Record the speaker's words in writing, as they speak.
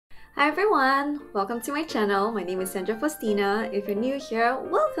Hi everyone! Welcome to my channel. My name is Sandra Faustina. If you're new here,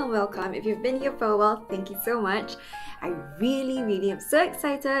 welcome! If you've been here for a while, thank you so much. I really am so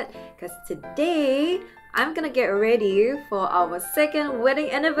excited because today I'm gonna get ready for our second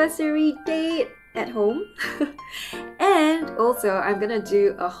wedding anniversary date at home. And also I'm gonna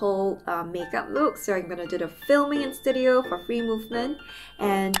do a whole makeup look. So I'm gonna do the filming in studio for free movement,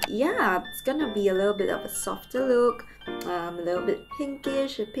 and yeah, it's gonna be a little bit of a softer look, a little bit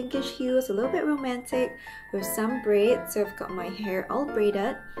pinkish hues, a little bit romantic with some braids. So I've got my hair all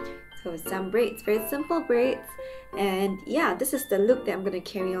braided, so with some braids, very simple braids. And yeah, this is the look that I'm gonna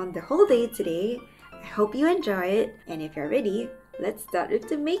carry on the whole day today. I hope you enjoy it, and if you're ready, let's start with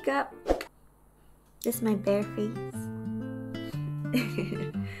the makeup. This is my bare face.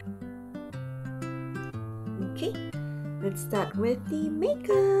 Okay, let's start with the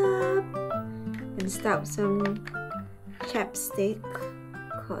makeup. And start with some chapstick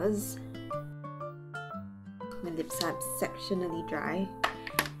because my lips are exceptionally dry.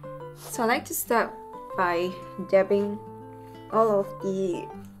 So I like to start by dabbing all of the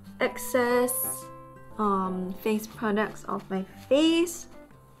excess face products off my face,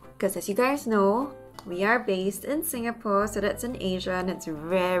 because as you guys know, we are based in Singapore, so that's in Asia, and it's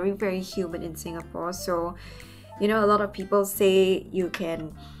very humid in Singapore. So you know, a lot of people say you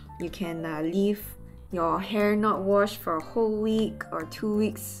can leave your hair not washed for a whole week or 2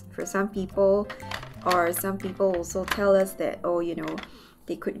 weeks for some people, or some people also tell us that, oh, you know,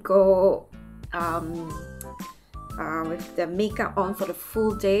 they could go with the makeup on for the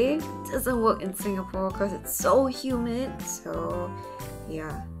full day. It doesn't work in Singapore because it's so humid. So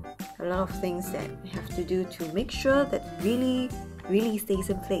yeah, a lot of things that we have to do to make sure that really stays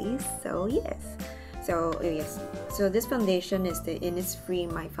in place. So yes, so this foundation is the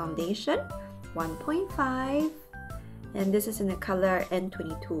Innisfree My Foundation 1.5, and this is in the color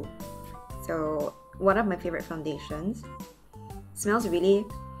N22. So one of my favorite foundations. Smells really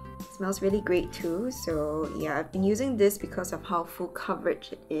great too. So yeah, I've been using this because of how full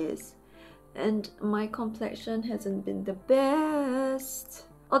coverage it is, and my complexion hasn't been the best,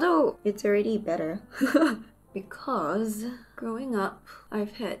 although it's already better because growing up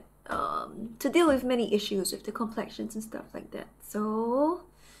I've had to deal with many issues with the complexions and stuff like that. So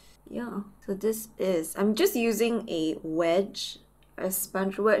yeah, so this is, I'm just using a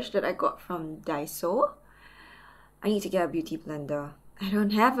sponge wedge that I got from Daystar. I need to get a beauty blender. I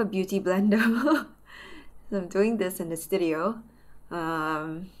don't have a beauty blender. So I'm doing this in the studio.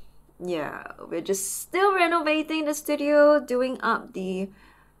 Yeah, we're just still renovating the studio, doing up the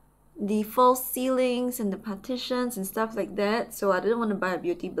false ceilings and the partitions and stuff like that. So I didn't want to buy a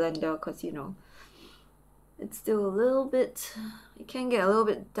beauty blender because, you know, it's still a little bit, it can get a little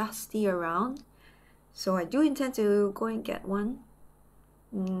bit dusty around. So I do intend to go and get one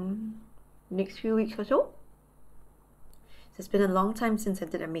next few weeks or so. It's been a long time since I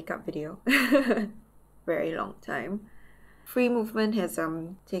did a makeup video. Very long time. Free movement has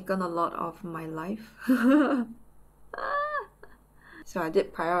taken a lot of my life. So I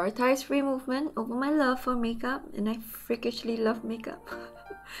did prioritize free movement over my love for makeup, and I freakishly love makeup.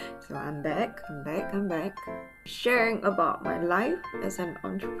 So I'm back. Sharing about my life as an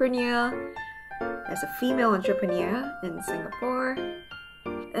entrepreneur, as a female entrepreneur in Singapore.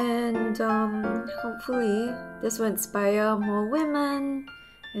 And hopefully this will inspire more women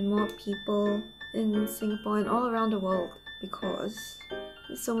and more people in Singapore and all around the world, because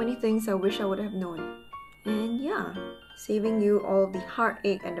there's so many things I wish I would have known. And yeah, saving you all the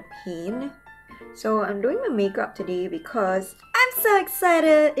heartache and the pain. So I'm doing my makeup today because I'm so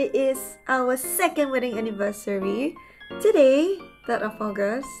excited. It is our second wedding anniversary today, 3rd of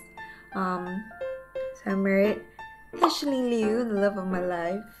August. So I married Ashley Liu, the love of my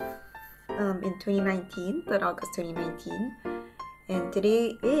life, in 2019, 3rd August 2019. And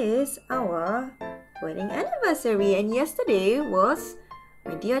today is our wedding anniversary. And yesterday was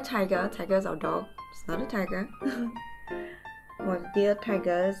my dear Tiger. Tiger is our dog. It's not a tiger. Was dear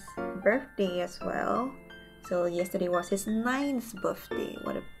Tiger's birthday as well. So yesterday was his 9th birthday.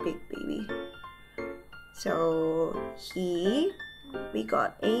 What a big baby. So we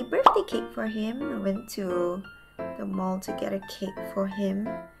got a birthday cake for him. I went to the mall to get a cake for him.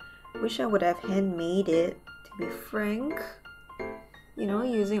 Wish I would have handmade it, to be frank. You know,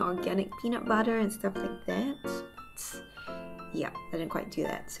 using organic peanut butter and stuff like that. But yeah, I didn't quite do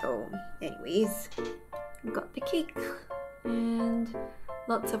that. So anyways, got the cake and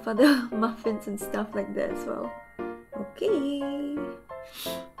lots of other muffins and stuff like that as well. Okay, I'm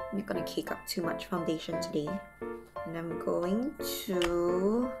not gonna cake up too much foundation today, and I'm going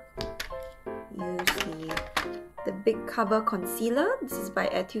to use the the Big Cover Concealer. This is by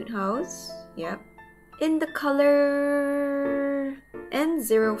Etude House. Yep. In the color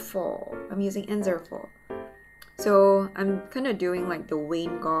N04. I'm using N04. So I'm kind of doing like the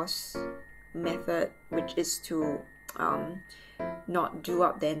Wayne Goss method, which is to not do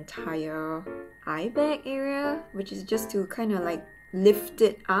up the entire eye bag area, which is just to kind of like lift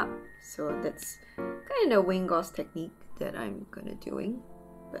it up. So that's kind of the Wayne Goss technique that I'm kind of doing.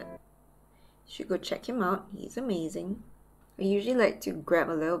 But you should go check him out. He's amazing. I usually like to grab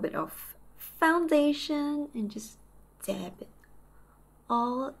a little bit of foundation and just dab it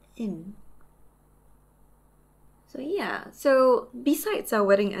all in. So yeah, so besides our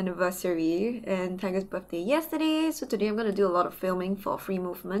wedding anniversary and Tiger's birthday yesterday, so today I'm going to do a lot of filming for Free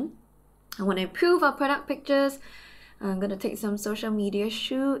Movement. I want to improve our product pictures. I'm going to take some social media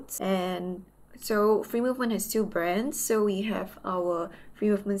shoots. And so Free Movement has two brands. So we have our Free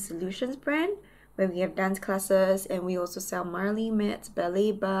Movement Solutions brand, where we have dance classes, and we also sell Marley mats,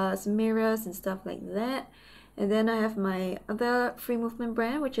 ballet bars, mirrors and stuff like that. And then I have my other Free Movement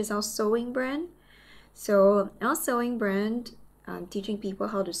brand, which is our sewing brand. So our sewing brand, I'm teaching people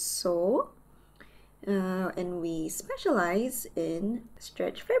how to sew, and we specialize in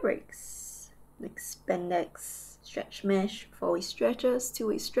stretch fabrics like spandex, stretch mesh, 4-way stretches,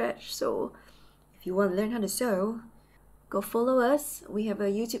 2-way stretch. So if you want to learn how to sew, go follow us. We have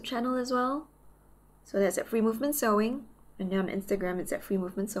a YouTube channel as well, so that's at Free Movement Sewing, and then on Instagram it's at Free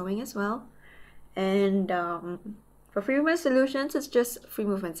Movement Sewing as well. And for Free Movement Solutions, it's just Free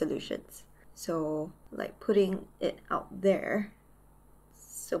Movement Solutions. So like putting it out there,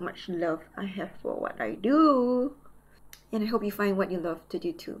 so much love I have for what I do, and I hope you find what you love to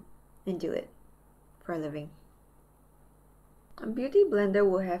do too and do it for a living. A beauty blender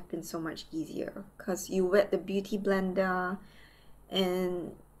would have been so much easier because you wet the beauty blender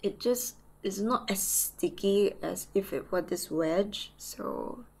and it just is not as sticky as if it were this wedge.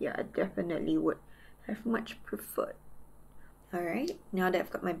 So yeah, I definitely would have much preferred. Alright, now that I've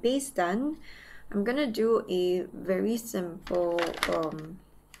got my base done, I'm gonna do a very simple,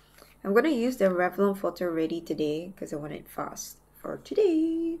 I'm gonna use the Revlon Photo Ready today because I want it fast for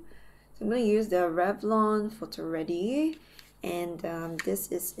today. So I'm gonna use the Revlon Photo Ready, and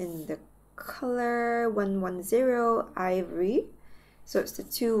this is in the color 110 Ivory. So it's the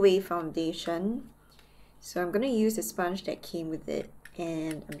 2-way foundation. So I'm gonna use the sponge that came with it,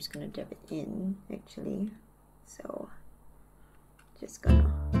 and I'm just gonna dab it in actually. So just gonna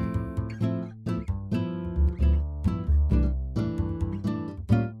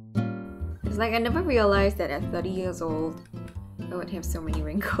it's like I never realized that at 30 years old I would have so many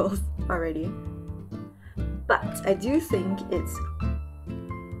wrinkles already, but I do think it's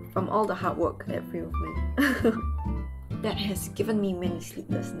from all the hard work at Free Movement that has given me many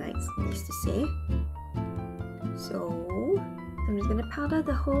sleepless nights, needless to say. So I'm just gonna powder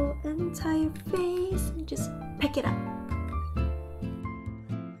the whole entire face and just pick it up.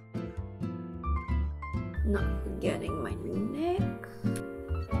 Not forgetting my neck.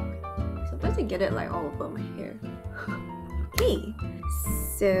 Sometimes I get it like all over my hair. Okay,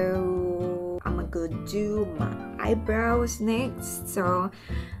 so I'm gonna go do my eyebrows next. So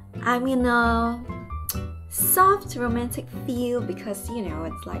I'm in a soft romantic feel because, you know,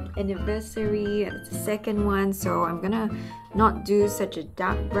 it's like anniversary and it's the second one, so I'm gonna not do such a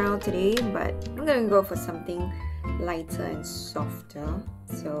dark brow today, but I'm gonna go for something lighter and softer.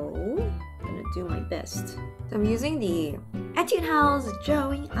 So I'm gonna do my best. So I'm using the Etude House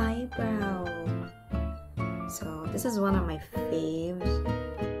Drawing Eyebrow. So this is one of my faves.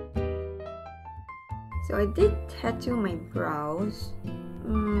 So I did tattoo my brows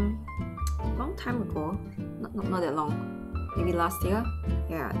long time ago, not that long, maybe last year.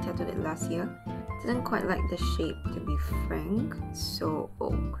 Yeah, I tattooed it last year. Didn't quite like the shape, to be frank. So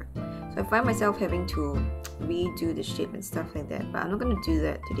oh crap. So I find myself having to redo the shape and stuff like that, but I'm not gonna do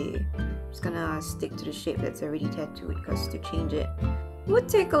that today. I'm just gonna stick to the shape that's already tattooed because to change it would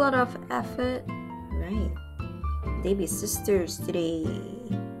take a lot of effort. Right, they be sisters today,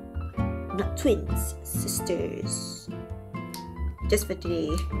 not twins, sisters, just for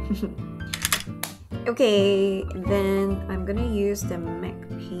today. Okay, then I'm gonna use the MAC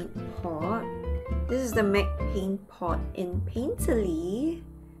paint pot. This is the MAC paint pot in Painterly.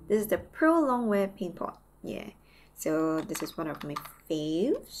 This is the Pro Longwear paint pot. Yeah, so this is one of my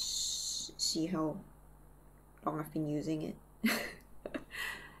faves. See how long I've been using it. I'm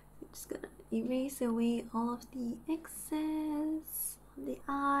just gonna erase away all of the excess on the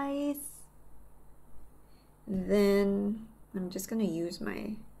eyes. Then I'm just gonna use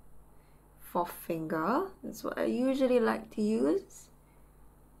my fourth finger. That's what I usually like to use.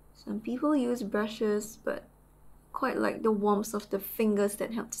 Some people use brushes, but quite like the warmth of the fingers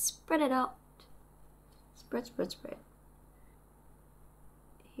that help to spread it out. Spread, spread, spread.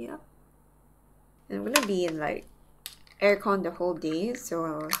 Here. And I'm gonna be in like aircon the whole day, so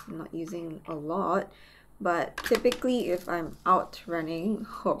I'm not using a lot. But typically if I'm out running,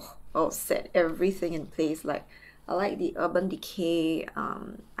 I'll set everything in place. Like I like the Urban Decay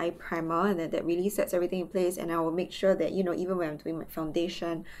eye primer, and that really sets everything in place. And I will make sure that, you know, even when I'm doing my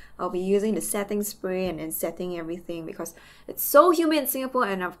foundation, I'll be using the setting spray and then setting everything, because it's so humid in Singapore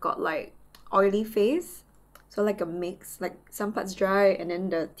and I've got like oily face. So like a mix, like some parts dry and then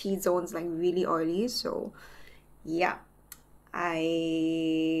the T-zone's like really oily. So yeah,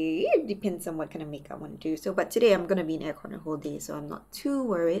 it depends on what kind of makeup I want to do. So, but today I'm gonna be in aircon the whole day, so I'm not too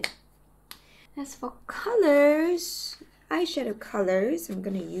worried. As for colors, eyeshadow colors, I'm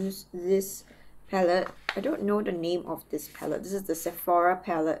gonna use this palette. I don't know the name of this palette. This is the Sephora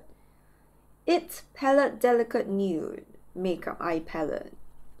palette. It's Palette Delicate Nude Makeup Eye Palette.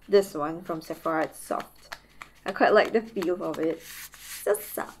 This one from Sephora, it's soft. I quite like the feel of it. So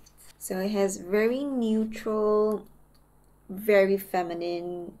soft. So it has very neutral, very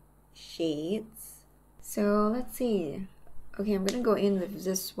feminine shades. So let's see. Okay, I'm gonna go in with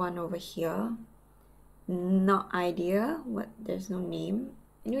this one over here. Not idea what, there's no name.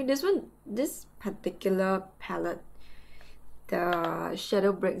 Anyway, this particular palette, the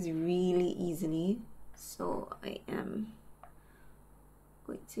shadow breaks really easily. So I am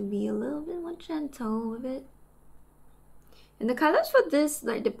going to be a little bit more gentle with it. And the colors for this,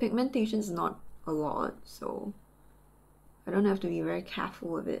 like the pigmentation is not a lot, so I don't have to be very careful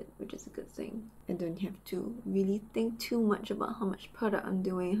with it, which is a good thing. I don't have to really think too much about how much product I'm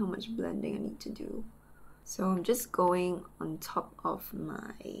doing, how much blending I need to do. So I'm just going on top of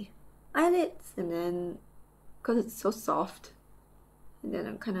my eyelids, and then, because it's so soft, and then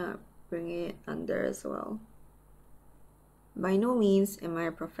I'm kind of bringing it under as well. By no means am I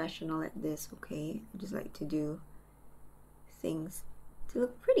a professional at this, okay? I just like to do things to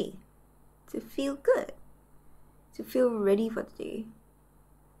look pretty, to feel good, to feel ready for the day.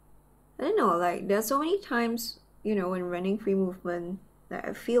 I don't know, like there's so many times, you know, when running free movement, that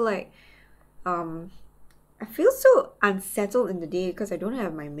I feel like I feel so unsettled in the day because I don't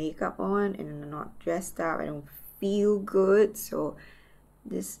have my makeup on and I'm not dressed up. I don't feel good. So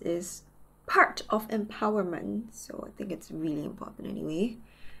this is part of empowerment. So I think it's really important anyway.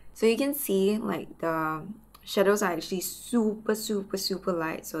 So you can see like the shadows are actually super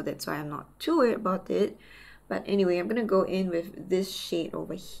light, so that's why I'm not too worried about it. But anyway, I'm gonna go in with this shade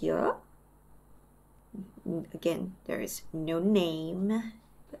over here. Again, there is no name,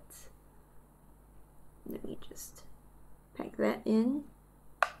 but let me just pack that in,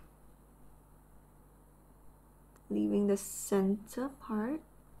 leaving the center part.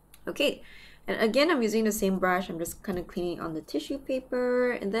 Okay, and again, I'm using the same brush. I'm just kind of cleaning on the tissue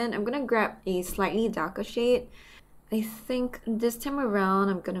paper, and then I'm gonna grab a slightly darker shade. I think this time around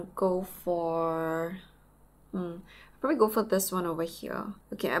I'm gonna go for I'll probably go for this one over here.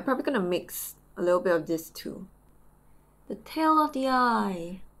 Okay, I'm probably gonna mix a little bit of this too. The tail of the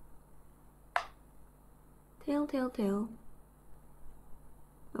eye. Tail.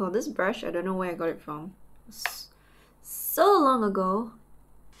 Oh, this brush, I don't know where I got it from. So long ago.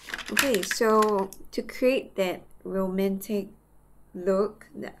 Okay, so to create that romantic look,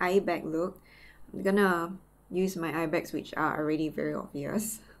 the eye bag look, I'm gonna use my eye bags, which are already very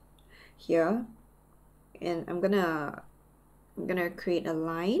obvious here, and I'm gonna create a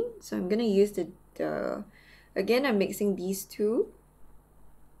line. So I'm gonna use the again, I'm mixing these two,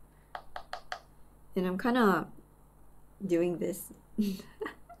 and I'm kind of doing this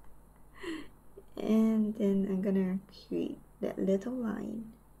and then I'm gonna create that little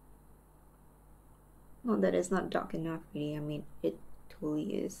line. Not that it's not dark enough really, I mean it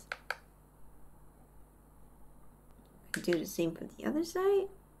totally is. Do the same for the other side.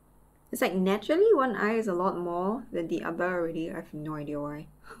 It's like naturally one eye is a lot more than the other already. I have no idea why.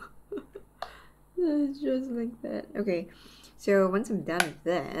 It's just like that. Okay, so once I'm done with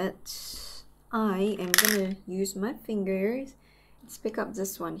that, I am gonna use my fingers. Let's pick up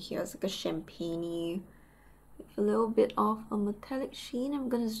this one here. It's like a champagne-y, with a little bit of a metallic sheen. I'm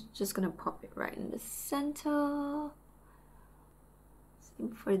just gonna pop it right in the center.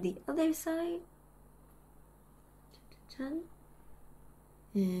 Same for the other side.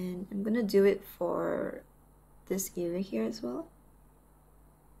 And I'm gonna do it for this area here as well.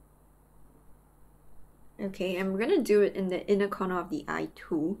 Okay, and we're gonna do it in the inner corner of the eye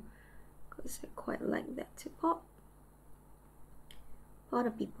too, because I quite like that to pop. A lot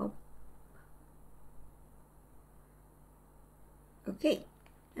of people. Okay,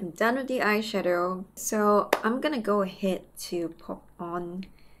 I'm done with the eyeshadow, so I'm gonna go ahead to pop on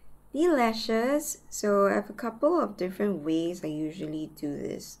the lashes. So I have a couple of different ways I usually do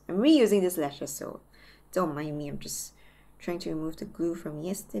this. I'm reusing this lashes, so don't mind me. I'm just trying to remove the glue from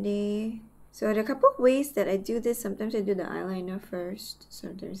yesterday. So there are a couple of ways that I do this. Sometimes I do the eyeliner first.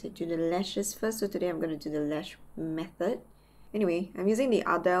 Sometimes I do the lashes first. So today I'm going to do the lash method. Anyway, I'm using the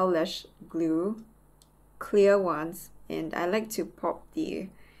Ardell lash glue, clear ones. And I like to pop the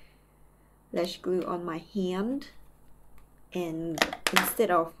lash glue on my hand. And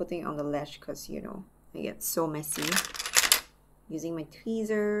instead of putting it on the lash, because you know, I get so messy. Using my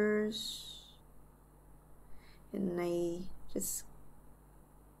tweezers. And I just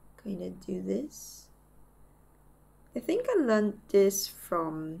kind of do this. I think I learned this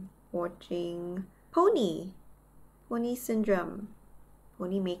from watching Pony Syndrome,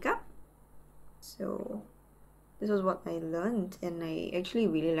 Pony Makeup. So this was what I learned, and I actually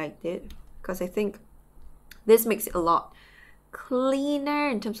really liked it because I think this makes it a lot cleaner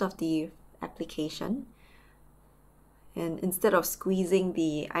in terms of the application. And instead of squeezing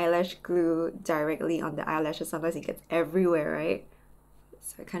the eyelash glue directly on the eyelashes, sometimes it gets everywhere, right?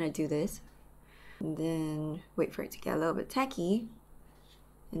 So I kind of do this and then wait for it to get a little bit tacky,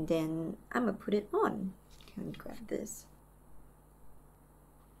 and then I'm gonna put it on. Let me grab this.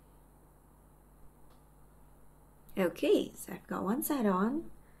 Okay, so I've got one side on.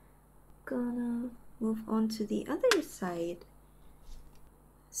 Gonna move on to the other side.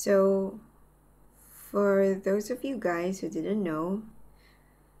 So for those of you guys who didn't know,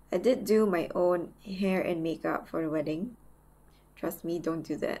 I did do my own hair and makeup for the wedding. Trust me, don't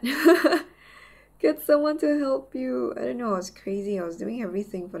do that. Get someone to help you. I don't know, it was crazy. I was doing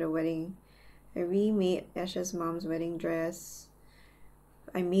everything for the wedding. I remade Ash's mom's wedding dress.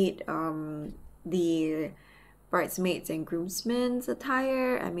 I made the bridesmaids and groomsmen's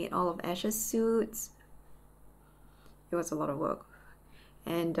attire. I made all of Ash's suits. It was a lot of work.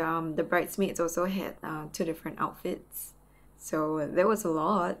 And the bridesmaids also had 2 different outfits. So there was a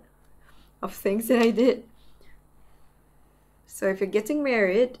lot of things that I did. So if you're getting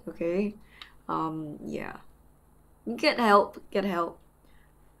married, okay, yeah, get help.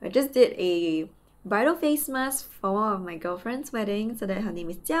 I just did a bridal face mask for one of my girlfriend's wedding. So that her name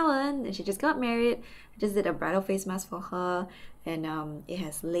is Jiawen, and she just got married. I just did a bridal face mask for her, and it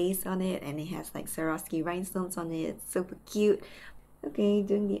has lace on it, and it has like Swarovski rhinestones on it. It's super cute. Okay,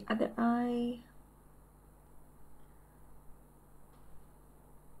 doing the other eye.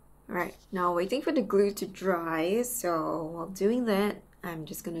 Alright, now waiting for the glue to dry. So while doing that, I'm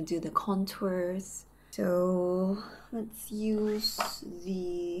just gonna do the contours. So let's use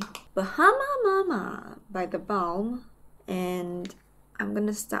the Bahama Mama by The Balm, and I'm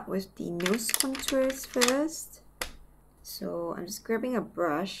gonna start with the nose contours first. So I'm just grabbing a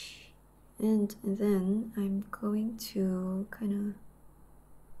brush, and then I'm going to kind of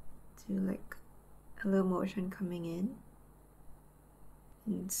do like a little motion coming in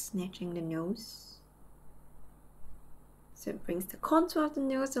and snatching the nose. So it brings the contour of the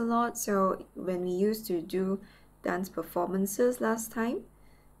nose a lot. So when we used to do dance performances last time,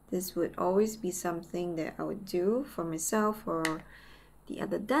 this would always be something that I would do for myself or the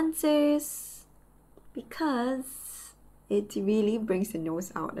other dancers, because it really brings the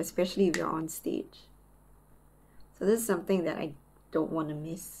nose out, especially if you're on stage. So this is something that I don't want to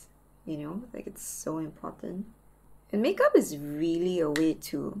miss, you know, like it's so important. And makeup is really a way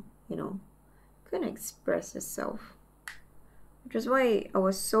to, you know, kind of express yourself. Which is why I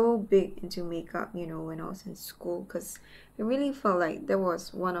was so big into makeup, you know, when I was in school, because I really felt like that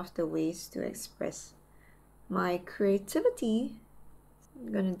was one of the ways to express my creativity.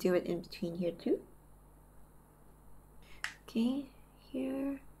 I'm gonna do it in between here too. Okay,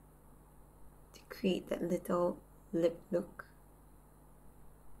 here to create that little lip look.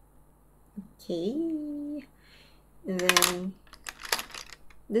 Okay, and then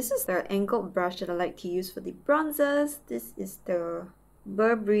this is the angled brush that I like to use for the bronzers. This is the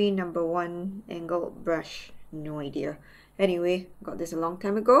Burberry No. 1 angled brush. No idea. Anyway, got this a long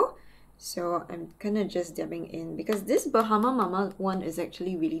time ago. So I'm kind of just dabbing in, because this Bahama Mama one is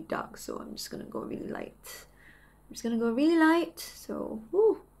actually really dark. So I'm just going to go really light. So,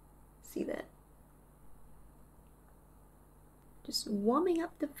 whoo, see that? Just warming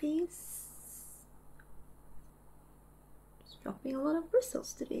up the face. Dropping a lot of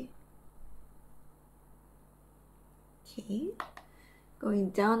bristles today. Okay, going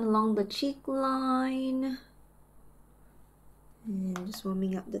down along the cheek line and just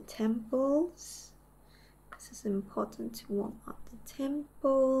warming up the temples. This is important to warm up the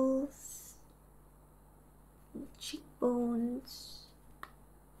temples, the cheekbones.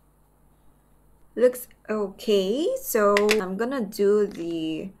 looks okay. So I'm gonna do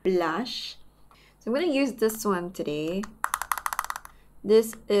the blush. So I'm gonna use this one today.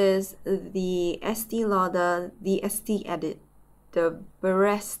 This is the Estee Lauder, the Estee Edit, the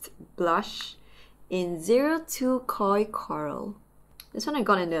Berest blush in 02 Koi Coral. This one I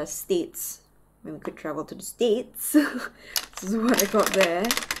got in the States when we could travel to the States. This is what I got there.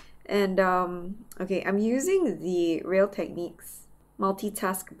 And okay, I'm using the Real Techniques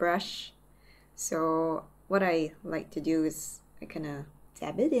multitask brush. So what I like to do is I kind of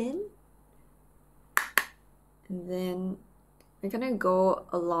dab it in, and then I'm gonna go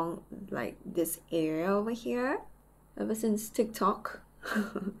along like this area over here. Ever since TikTok,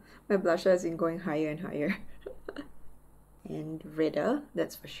 my blusher has been going higher and higher. And redder,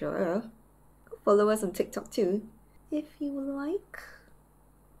 that's for sure. Go follow us on TikTok too, if you would like.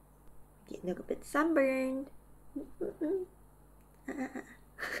 Getting a bit sunburned.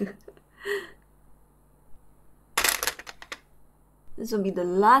 This will be the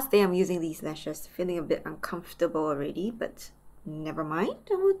last day I'm using these lashes. Feeling a bit uncomfortable already, but never mind.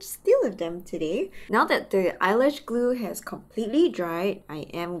 I will still have them today. Now that the eyelash glue has completely dried, I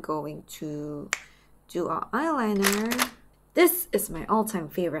am going to do our eyeliner. This is my all-time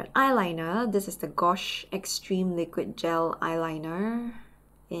favorite eyeliner. This is the Gosh Extreme Liquid Gel Eyeliner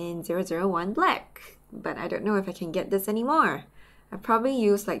in 001 Black. But I don't know if I can get this anymore. I've probably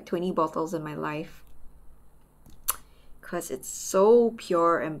used like 20 bottles in my life, because it's so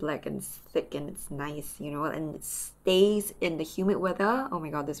pure and black and thick and it's nice, you know, and it stays in the humid weather. Oh my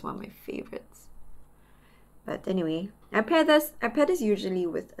god, this is one of my favorites. But anyway, I pair this usually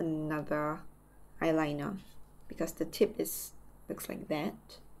with another eyeliner because the tip looks like that.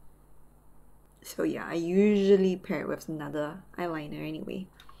 So yeah, I usually pair it with another eyeliner anyway.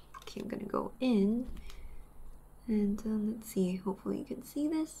 Okay, I'm gonna go in and let's see, hopefully you can see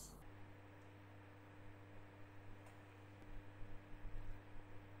this.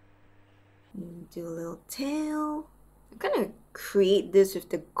 Do a little tail. I'm gonna create this with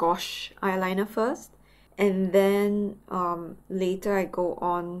the Gosh eyeliner first, and then later I go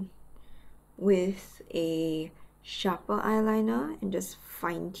on with a sharper eyeliner and just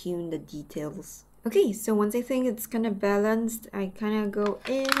fine-tune the details. Okay, so once I think it's kind of balanced, I kind of go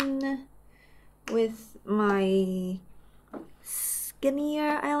in with my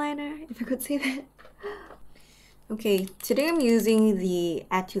skinnier eyeliner, if I could say that. Okay, today I'm using the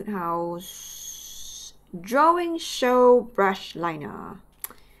Etude House Drawing Show Brush Liner.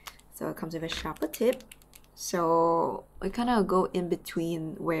 So it comes with a sharper tip. So I kind of go in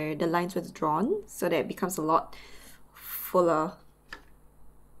between where the lines were drawn so that it becomes a lot fuller.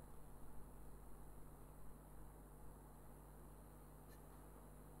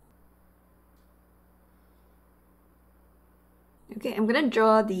 Okay, I'm gonna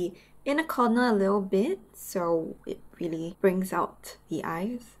draw the inner corner a little bit so it really brings out the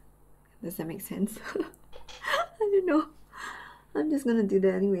eyes. Does that make sense? I don't know. I'm just gonna do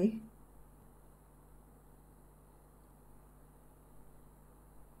that anyway.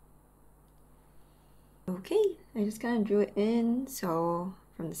 Okay, I just kind of drew it in, so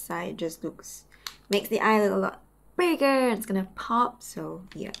from the side it just makes the eye look a lot bigger. It's gonna pop, so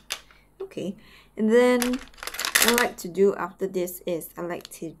yeah. Okay, and then what I like to do after this is I like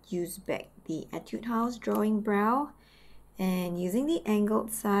to use back the Etude House drawing brow, and using the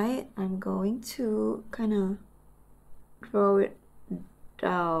angled side, I'm going to kind of draw it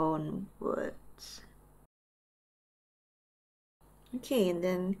downwards. Okay, and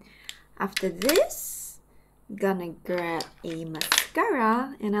then after this, I'm gonna grab a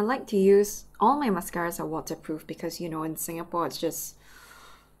mascara, and I like to use, all my mascaras are waterproof because, you know, in Singapore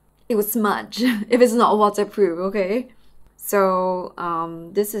it would smudge if it's not waterproof, okay? So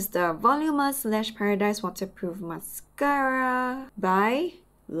this is the Volumus Lash Paradise Waterproof Mascara by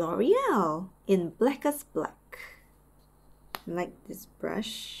L'Oreal in Blackest Black. I like this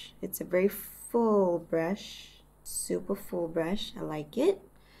brush. It's a very full brush, super full brush. I like it.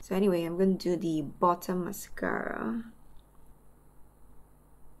 So anyway, I'm going to do the bottom mascara.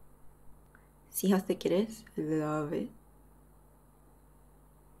 See how thick it is? I love it.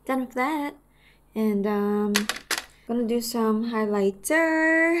 Done with that, and I'm gonna do some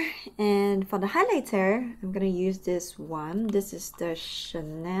highlighter, and for the highlighter I'm gonna use this one. This is the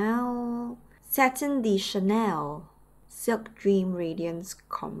Satin de Chanel Silk Dream Radiance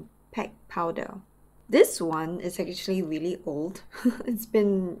Compact Powder. This one is actually really old. It's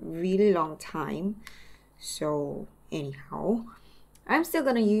been really long time, so anyhow, I'm still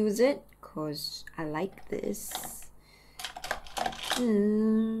gonna use it because I like this.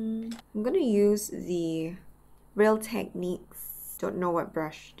 I'm gonna use the Real Techniques Don't know what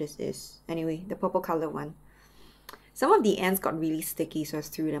brush this is. Anyway, the purple color one. Some of the ends got really sticky, so I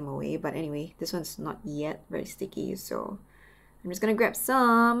threw them away. But anyway, this one's not yet very sticky, so I'm just gonna grab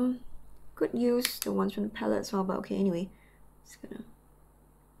some. Could use the ones from the palette as well, but okay, anyway. Just gonna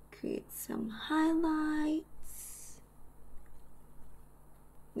create some highlights.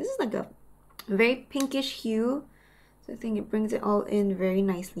 This is like a very pinkish hue, so I think it brings it all in very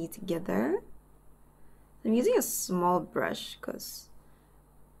nicely together. I'm using a small brush because,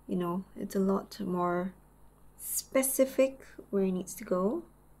 you know, it's a lot more specific where it needs to go.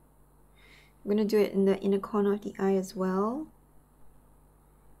 I'm gonna do it in the inner corner of the eye as well.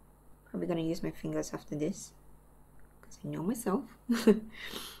 Probably gonna use my fingers after this because I know myself. And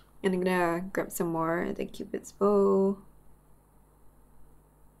I'm gonna grab some more at the Cupid's bow.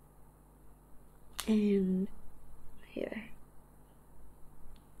 And here.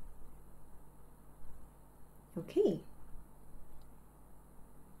 Okay.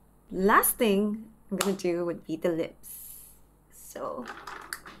 Last thing I'm gonna do would be the lips. So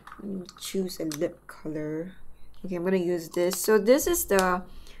let me choose a lip color. Okay, I'm gonna use this. So this is the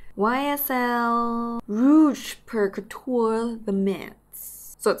YSL Rouge Per Couture the Matte.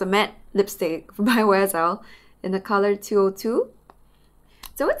 So it's a matte lipstick by YSL in the color 202.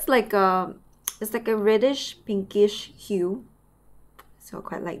 So it's like a reddish pinkish hue. So I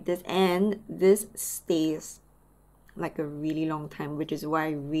quite like this, and this stays like a really long time, which is why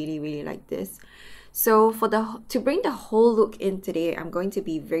I really like this. So for to bring the whole look in today, I'm going to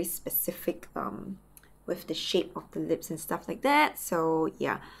be very specific with the shape of the lips and stuff like that. So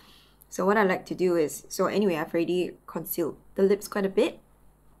yeah, so what I like to do is, so anyway, I've already concealed the lips quite a bit.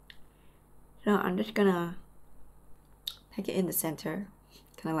 So I'm just gonna pack it in the center,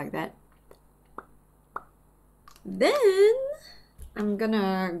 kind of like that. Then I'm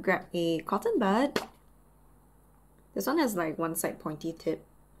gonna grab a cotton bud. This one has like one side pointy tip.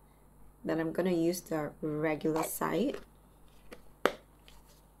 Then I'm gonna use the regular side.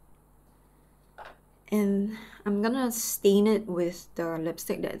 And I'm gonna stain it with the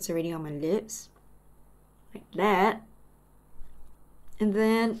lipstick that's already on my lips. Like that. And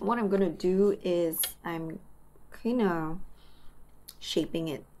then what I'm gonna do is I'm kind of shaping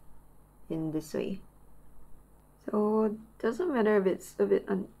it in this way. So it doesn't matter if it's a bit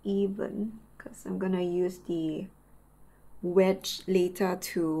uneven because I'm gonna use the wedge later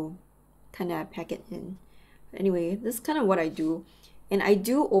to kind of pack it in. But anyway, this is kind of what I do. And I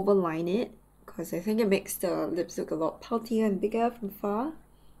do overline it because I think it makes the lips look a lot poutier and bigger from far.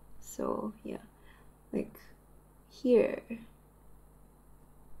 So yeah, like here.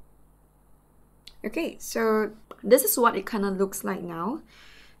 Okay, so this is what it kind of looks like now.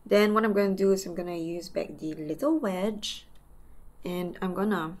 Then what I'm going to do is I'm going to use back the little wedge and I'm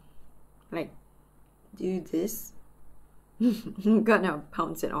going to like do this. I'm going to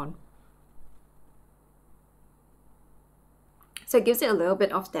pounce it on. So it gives it a little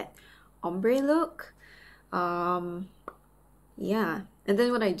bit of that ombre look. Yeah, and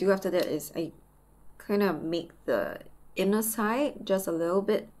then what I do after that is I kind of make the inner side just a little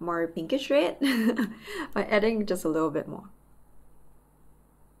bit more pinkish red by adding just a little bit more.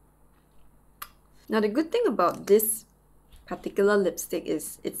 Now the good thing about this particular lipstick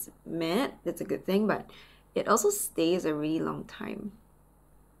is it's matte. That's a good thing, but it also stays a really long time.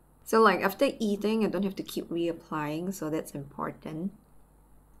 So like after eating, I don't have to keep reapplying, so that's important.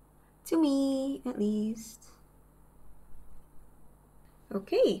 To me, at least.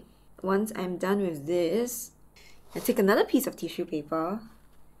 Okay, once I'm done with this, I take another piece of tissue paper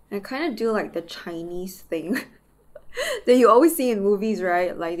and I kind of do like the Chinese thing that you always see in movies,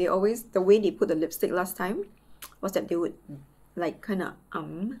 right? Like they always, the way they put the lipstick last time was that they would like kind of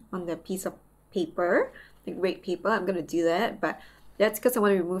on the piece of paper, like red paper. I'm gonna do that, but that's because I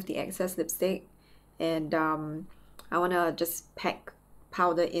want to remove the excess lipstick and I want to just pack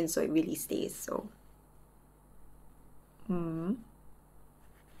powder in so it really stays. So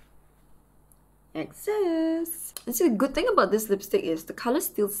excess. And see, the good thing about this lipstick is the color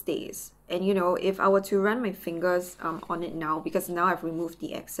still stays. And you know, if I were to run my fingers on it now, because now I've removed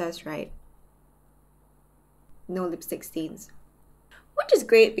the excess, right? No lipstick stains. Which is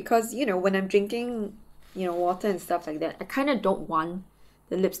great because, you know, when I'm drinking, you know, water and stuff like that, I kind of don't want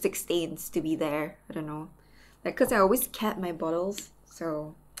the lipstick stains to be there. I don't know. Like, because I always cap my bottles,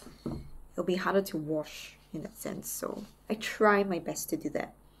 so it'll be harder to wash in that sense. So I try my best to do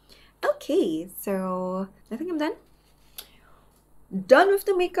that. Okay, so I think I'm done. Done with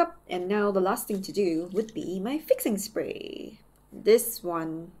the makeup, and now the last thing to do would be my fixing spray. This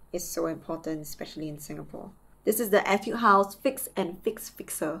one is so important, especially in Singapore. This is the Etude House Fix and Fix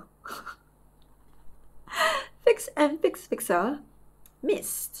Fixer. Fix and Fix Fixer.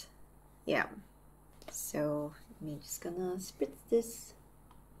 mist. Yeah. So I'm just gonna spritz this.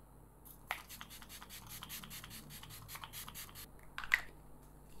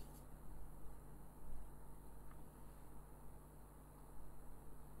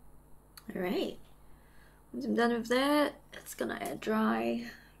 Alright. Once I'm done with that, it's gonna air dry.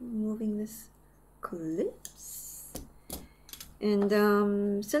 Removing this clips.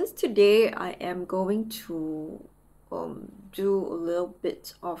 And since today I am going to do a little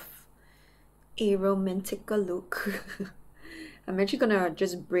bit of a romantica look. I'm actually gonna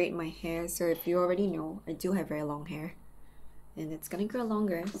just braid my hair, so if you already know, I do have very long hair. And it's gonna grow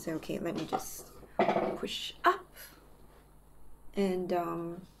longer, so okay, let me just push up. And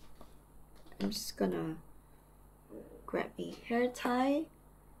I'm just gonna grab a hair tie.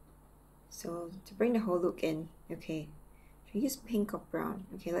 So to bring the whole look in, okay. Should I use pink or brown?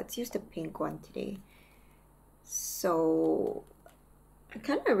 Okay, let's use the pink one today. So I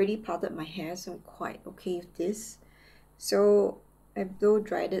kind of already powdered my hair, so I'm quite okay with this. So I blow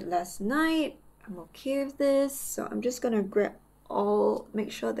dried it last night. I'm okay with this. So I'm just gonna grab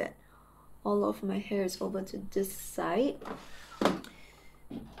make sure that all of my hair is over to this side. I'm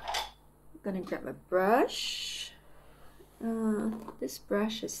gonna grab a brush. This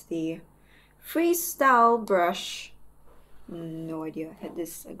brush is the Freestyle brush. No idea.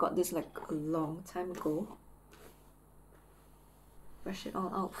 I got this like a long time ago. Brush it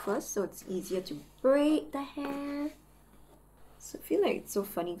all out first so it's easier to braid the hair. So I feel like it's so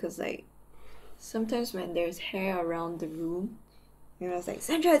funny because like sometimes when there's hair around the room, you know, it's like,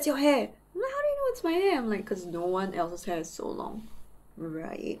 Sandra, it's your hair. I'm like, how do you know it's my hair? I'm like, because no one else's hair is so long,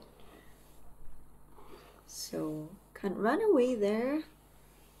 right? So can't run away there.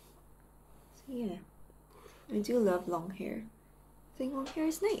 So yeah, I do love long hair. I think long hair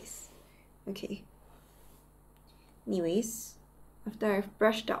is nice. Okay. Anyways, after I've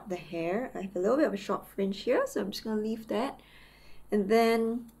brushed out the hair, I have a little bit of a short fringe here, so I'm just gonna leave that. And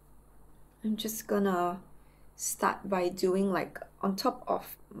then I'm just gonna start by doing like on top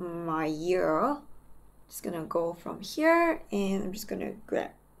of my ear. Just gonna go from here and I'm just gonna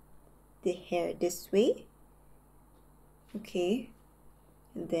grab the hair this way. Okay.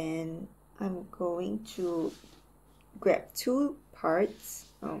 And then I'm going to grab two parts.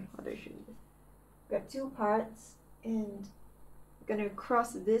 Oh, how do I show you? Grab two parts and I'm gonna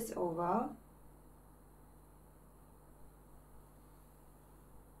cross this over.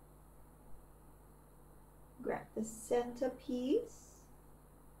 Grab the center piece.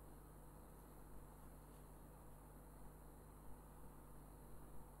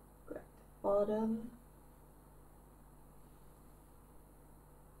 Grab the bottom.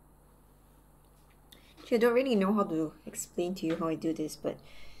 I don't really know how to explain to you how I do this, but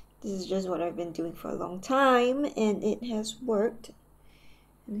this is just what I've been doing for a long time and it has worked.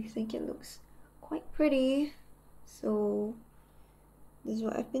 And I think it looks quite pretty. So this is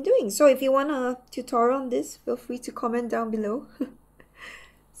what I've been doing. So if you want a tutorial on this, feel free to comment down below.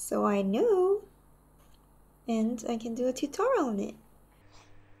 So I know and I can do a tutorial on it.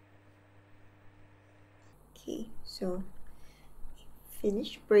 Okay, so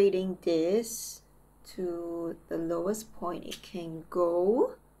finish braiding this to the lowest point it can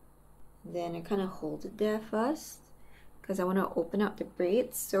go. Then I kind of hold it there first because I want to open up the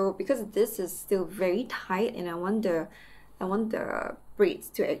braids. So because this is still very tight and I want the braids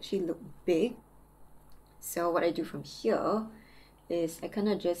to actually look big. So what I do from here is I kind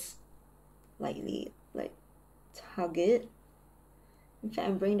of just lightly like tug it. In fact,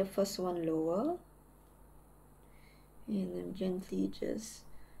 I'm bringing the first one lower and I'm gently just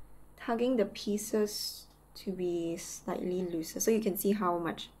tugging the pieces to be slightly looser so you can see how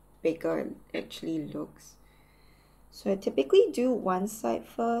much bigger it actually looks. So I typically do one side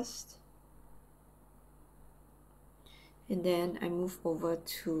first and then I move over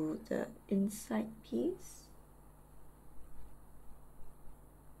to the inside piece.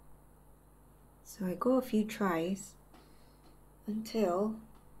 So I go a few tries until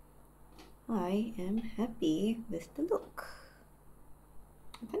I am happy with the look.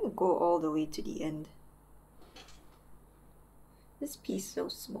 I'm gonna go all the way to the end. This piece is so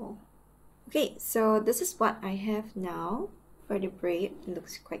small. Okay, so this is what I have now for the braid. It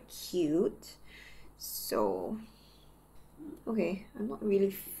looks quite cute. So, okay, I'm not really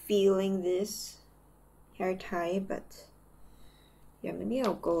feeling this hair tie, but yeah, maybe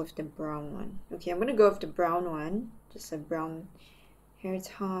I'll go with the brown one. Okay, I'm gonna go with the brown one. Just a brown hair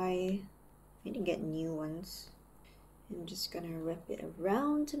tie. I need to get new ones. I'm just gonna wrap it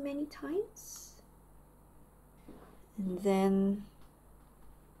around many times. And then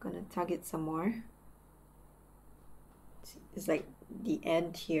I'm gonna tug it some more. It's like the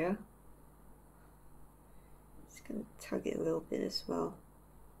end here. Just gonna tug it a little bit as well.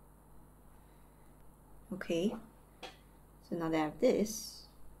 Okay, so now that I have this,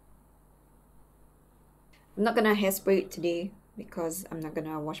 I'm not gonna hairspray it today because I'm not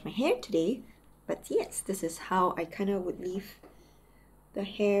gonna wash my hair today. But yes, this is how I kind of would leave the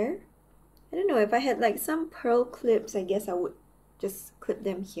hair. I don't know, if I had like some pearl clips, I guess I would just clip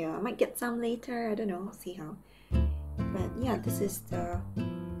them here. I might get some later, I don't know, see how. But yeah, this is the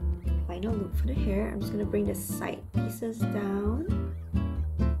final look for the hair. I'm just gonna bring the side pieces down.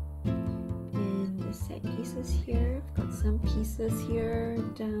 And the side pieces here, I've got some pieces here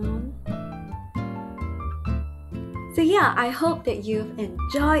down. So yeah, I hope that you've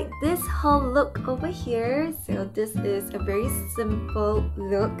enjoyed this whole look over here. So this is a very simple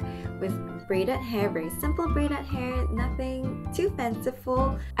look with braided hair, very simple braided hair, nothing too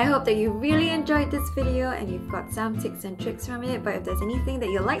fanciful. I hope that you really enjoyed this video and you've got some tips and tricks from it. But if there's anything that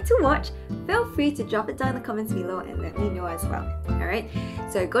you'd like to watch, feel free to drop it down in the comments below and let me know as well. Alright,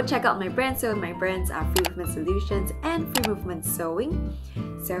 so go check out my brand. So my brands are Free Movement Solutions and Free Movement Sewing.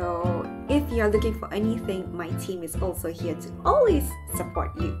 So if you're looking for anything, my team is also here to always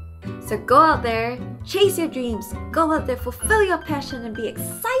support you. So go out there, chase your dreams, go out there, fulfill your passion and be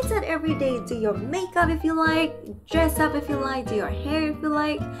excited every day. Do your makeup if you like, dress up if you like, do your hair if you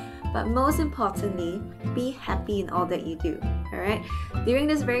like, but most importantly, be happy in all that you do. Alright? During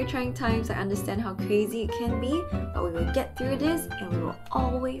these very trying times, I understand how crazy it can be, but we will get through this and we will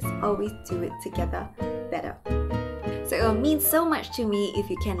always do it together better. So it will mean so much to me if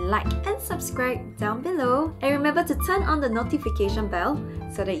you can like and subscribe down below. And remember to turn on the notification bell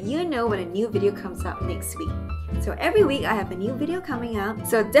so that you know when a new video comes up next week. So every week I have a new video coming up.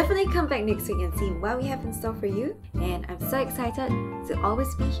 So definitely come back next week and see what we have in store for you. And I'm so excited to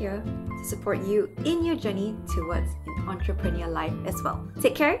always be here to support you in your journey towards an entrepreneur life as well.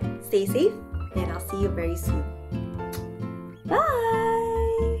 Take care, stay safe, and I'll see you very soon. Bye!